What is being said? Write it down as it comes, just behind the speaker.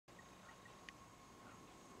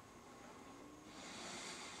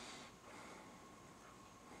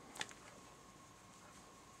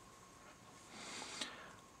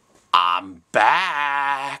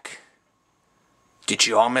back. Did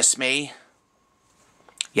you all miss me?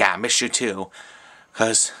 Yeah, I miss you too.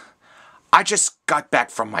 'Cause I just got back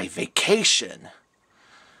from my vacation.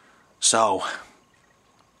 So,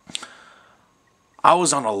 I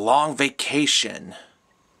was on a long vacation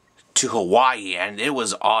to Hawaii, and it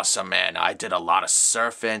was awesome, man. I did a lot of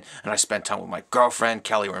surfing, and I spent time with my girlfriend,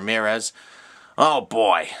 Kelly Ramirez. Oh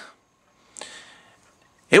boy.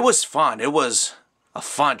 It was fun. It was a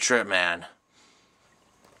fun trip, man.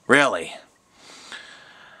 Really.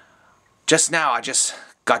 Just now, I just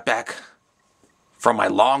got back from my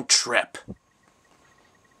long trip.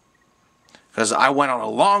 Because I went on a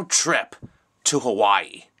long trip to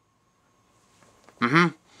Hawaii.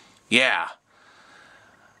 Yeah.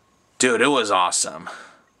 Dude, it was awesome.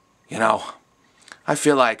 You know, I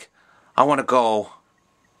feel like I want to go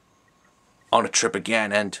on a trip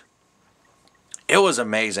again, and it was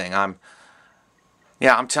amazing. I'm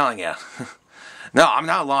telling you. No, I'm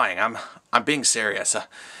not lying. I'm being serious.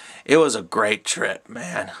 It was a great trip,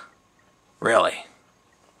 man. Really.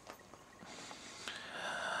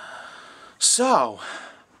 So,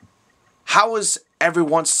 how was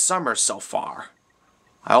everyone's summer so far?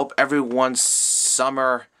 I hope everyone's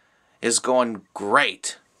summer is going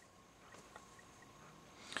great.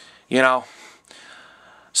 You know,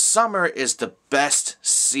 summer is the best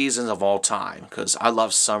season of all time, because I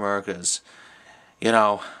love summer, because, you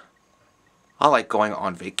know, I like going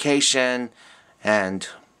on vacation, and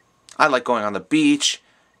I like going on the beach,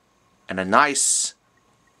 and a nice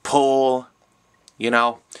pool, you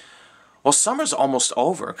know. Well, summer's almost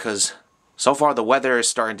over, because so far the weather is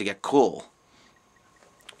starting to get cool.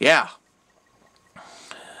 Yeah.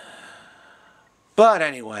 But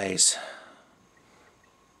anyways,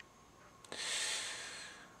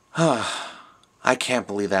 I can't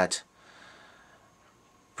believe that.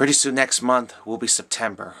 Pretty soon next month will be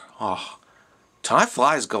September. Oh, time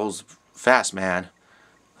goes fast, man.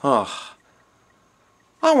 Oh,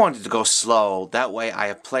 I wanted to go slow. That way I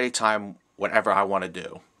have plenty of time whatever I want to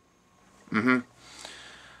do.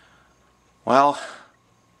 Well,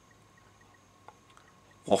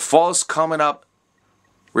 fall's coming up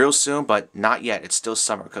real soon, but not yet. It's still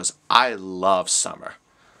summer, because I love summer.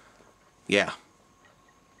 Yeah.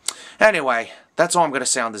 Anyway, that's all I'm going to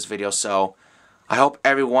say on this video, so I hope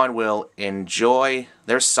everyone will enjoy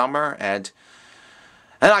their summer, and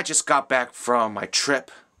I just got back from my trip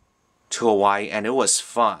to Hawaii, and it was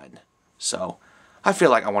fun. So, I feel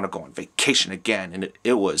like I want to go on vacation again, and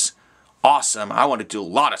it was awesome. I want to do a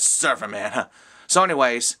lot of surfing, man. So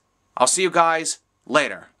anyways, I'll see you guys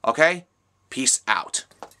later, okay? Peace out.